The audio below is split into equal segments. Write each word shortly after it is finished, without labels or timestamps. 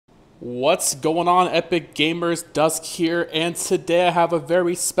What's going on, Epic Gamers? Dusk here, and today I have a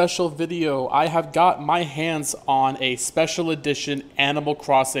very special video. I have got my hands on a special edition Animal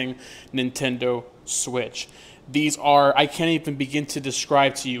Crossing Nintendo Switch. These are, I can't even begin to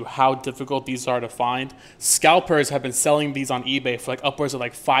describe to you how difficult these are to find. Scalpers have been selling these on eBay for like upwards of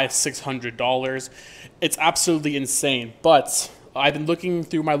like $500–600. It's absolutely insane, but I've been looking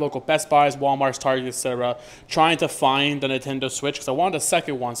through my local Best Buys, Walmarts, Targets, etc., trying to find the Nintendo Switch because I wanted a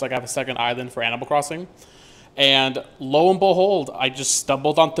second one so I can have a second island for Animal Crossing. And lo and behold, I just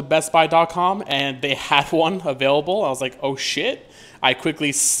stumbled onto BestBuy.com and they had one available. I was like, oh shit. I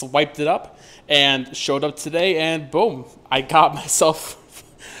quickly swiped it up and showed up today, and boom, I got myself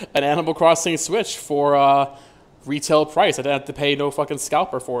an Animal Crossing Switch for retail price. I didn't have to pay no fucking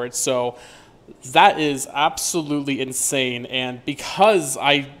scalper for it. So that is absolutely insane. And because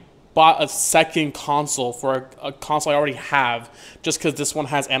I bought a second console for a console I already have, just because this one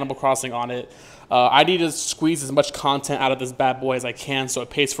has Animal Crossing on it, I need to squeeze as much content out of this bad boy as I can so it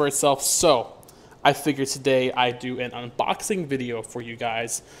pays for itself. So I figured today I'd do an unboxing video for you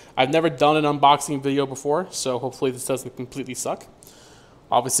guys. I've never done an unboxing video before, so hopefully this doesn't completely suck.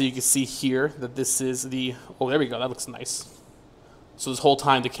 Obviously you can see here that this is the, oh there we go, that looks nice. So this whole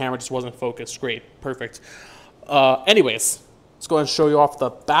time the camera just wasn't focused. Great, perfect. Anyways, let's go ahead and show you off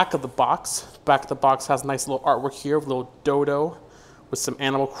the back of the box. Back of the box has nice little artwork here, with a little dodo with some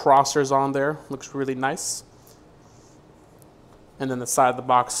Animal Crossers on there. Looks really nice. And then the side of the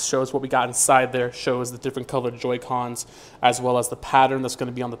box shows what we got inside there, shows the different colored Joy-Cons, as well as the pattern that's going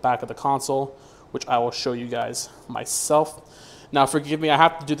to be on the back of the console, which I will show you guys myself. Now, forgive me, I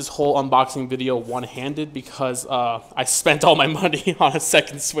have to do this whole unboxing video one-handed because I spent all my money on a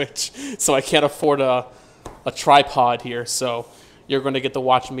second Switch, so I can't afford a tripod here. So you're going to get to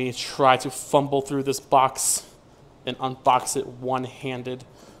watch me try to fumble through this box and unbox it one-handed.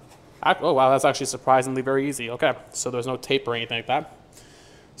 Oh, wow, that's actually surprisingly very easy. Okay, so there's no tape or anything like that.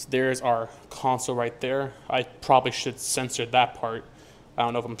 So there's our console right there. I probably should censor that part. I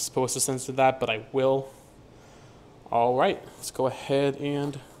don't know if I'm supposed to censor that, but I will. All right, let's go ahead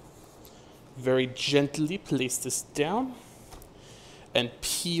and very gently place this down and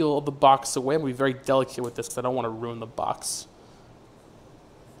peel the box away. I'm going to be very delicate with this because I don't want to ruin the box.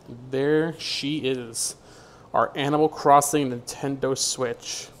 There she is, our Animal Crossing Nintendo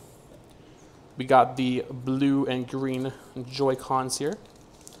Switch. We got the blue and green Joy-Cons here.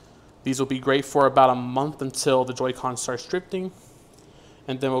 These will be great for about a month until the Joy-Con starts drifting,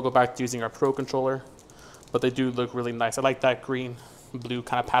 and then we'll go back to using our Pro Controller. But they do look really nice. I like that green, blue,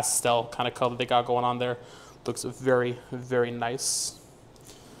 kind of pastel kind of color they got going on there. Looks very, very nice.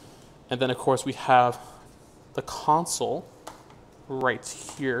 And then, of course, we have the console right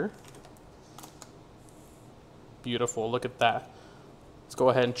here. Beautiful. Look at that. Let's go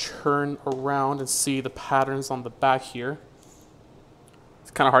ahead and turn around and see the patterns on the back here.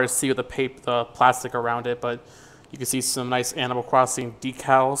 It's kind of hard to see with the plastic around it, but you can see some nice Animal Crossing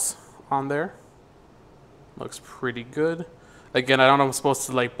decals on there. Looks pretty good. Again, I don't know if I'm supposed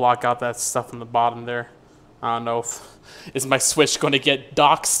to like block out that stuff on the bottom there. I don't know if, is my Switch going to get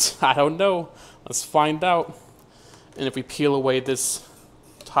doxxed? I don't know. Let's find out. And if we peel away this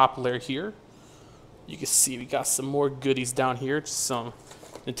top layer here, you can see we got some more goodies down here. Just some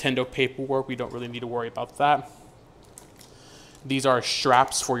Nintendo paperwork. We don't really need to worry about that. These are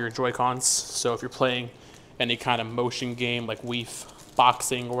straps for your Joy-Cons. So if you're playing any kind of motion game like Wii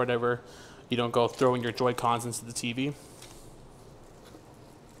boxing or whatever, you don't go throwing your Joy-Cons into the TV.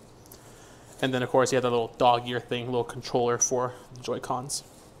 And then, of course, you have that little dog ear thing, little controller for the Joy-Cons.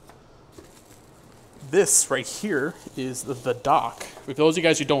 This right here is the dock. For those of you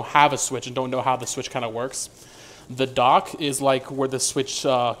guys who don't have a Switch and don't know how the Switch kind of works, the dock is like where the Switch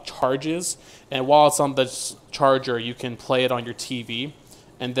charges. And while it's on the charger, you can play it on your TV.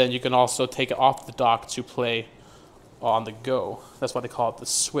 And then you can also take it off the dock to play on the go. That's why they call it the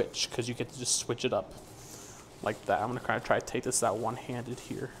Switch, because you get to just switch it up like that. I'm going to kind of try to take this out one-handed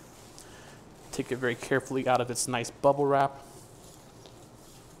here. Take it very carefully out of its nice bubble wrap.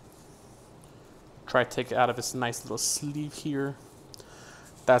 Try to take it out of its nice little sleeve here.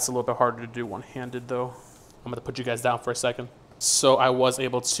 That's a little bit harder to do one-handed though. I'm going to put you guys down for a second. So I was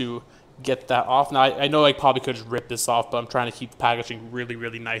able to get that off. Now I know I probably could just rip this off, but I'm trying to keep the packaging really,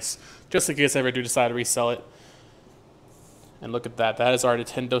 really nice, just in case I ever do decide to resell it. And look at that. That is our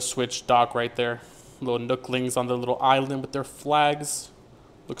Nintendo Switch dock right there. Little Nooklings on the little island with their flags.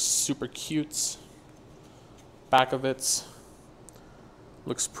 Looks super cute. Back of it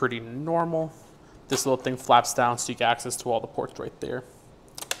looks pretty normal. This little thing flaps down so you get access to all the ports right there.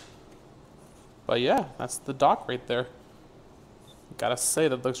 But yeah, that's the dock right there. Gotta say,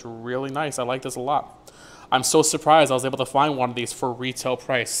 that looks really nice. I like this a lot. I'm so surprised I was able to find one of these for retail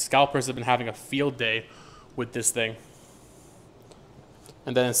price. Scalpers have been having a field day with this thing.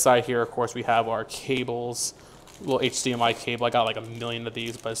 And then inside here, of course, we have our cables. Little HDMI cable. I got like a million of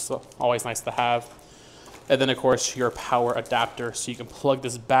these, but it's always nice to have. And then, of course, your power adapter, so you can plug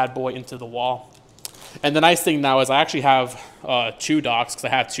this bad boy into the wall. And the nice thing now is I actually have 2 docks because I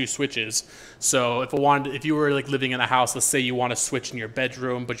have 2 switches. So if you were like living in a house, let's say you want to switch in your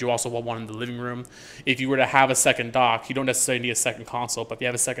bedroom, but you also want one in the living room. If you were to have a second dock, you don't necessarily need a second console, but if you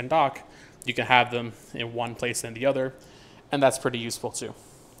have a second dock, you can have them in one place and the other, and that's pretty useful too.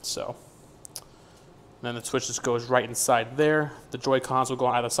 So then the switch just goes right inside there. The Joy-Cons will go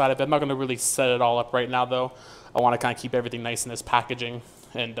on either side of it. I'm not going to really set it all up right now though. I want to kind of keep everything nice in this packaging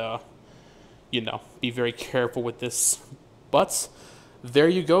and you know, be very careful with this. But there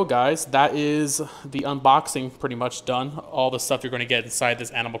you go, guys. That is the unboxing pretty much done. All the stuff you're going to get inside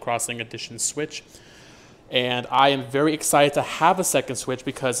this Animal Crossing Edition Switch. And I am very excited to have a second Switch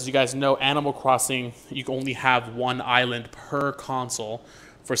because, as you guys know, Animal Crossing, you can only have 1 island per console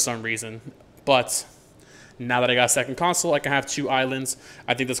for some reason. But now that I got a second console, I can have 2 islands.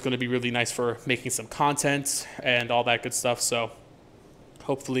 I think that's going to be really nice for making some content and all that good stuff. So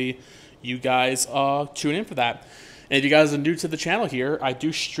hopefully you guys tune in for that. And if you guys are new to the channel here, I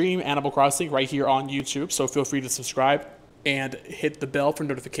do stream Animal Crossing right here on YouTube, so feel free to subscribe and hit the bell for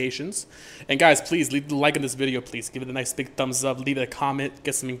notifications. And guys, please leave the like on this video, please. Give it a nice big thumbs up, leave it a comment,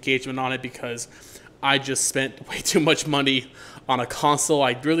 get some engagement on it, because I just spent way too much money on a console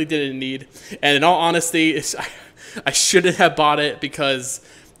I really didn't need. And in all honesty, I shouldn't have bought it because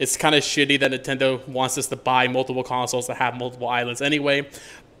it's kind of shitty that Nintendo wants us to buy multiple consoles to have multiple islands anyway.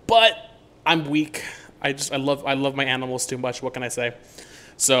 But I'm weak. I love my animals too much. What can I say?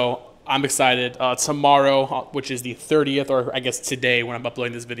 So I'm excited. Tomorrow, which is the 30th, or I guess today when I'm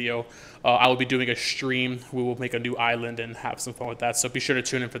uploading this video, I will be doing a stream. We will make a new island and have some fun with that. So be sure to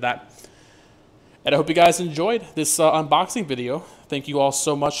tune in for that. And I hope you guys enjoyed this unboxing video. Thank you all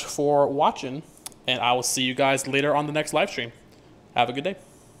so much for watching, and I will see you guys later on the next live stream. Have a good day.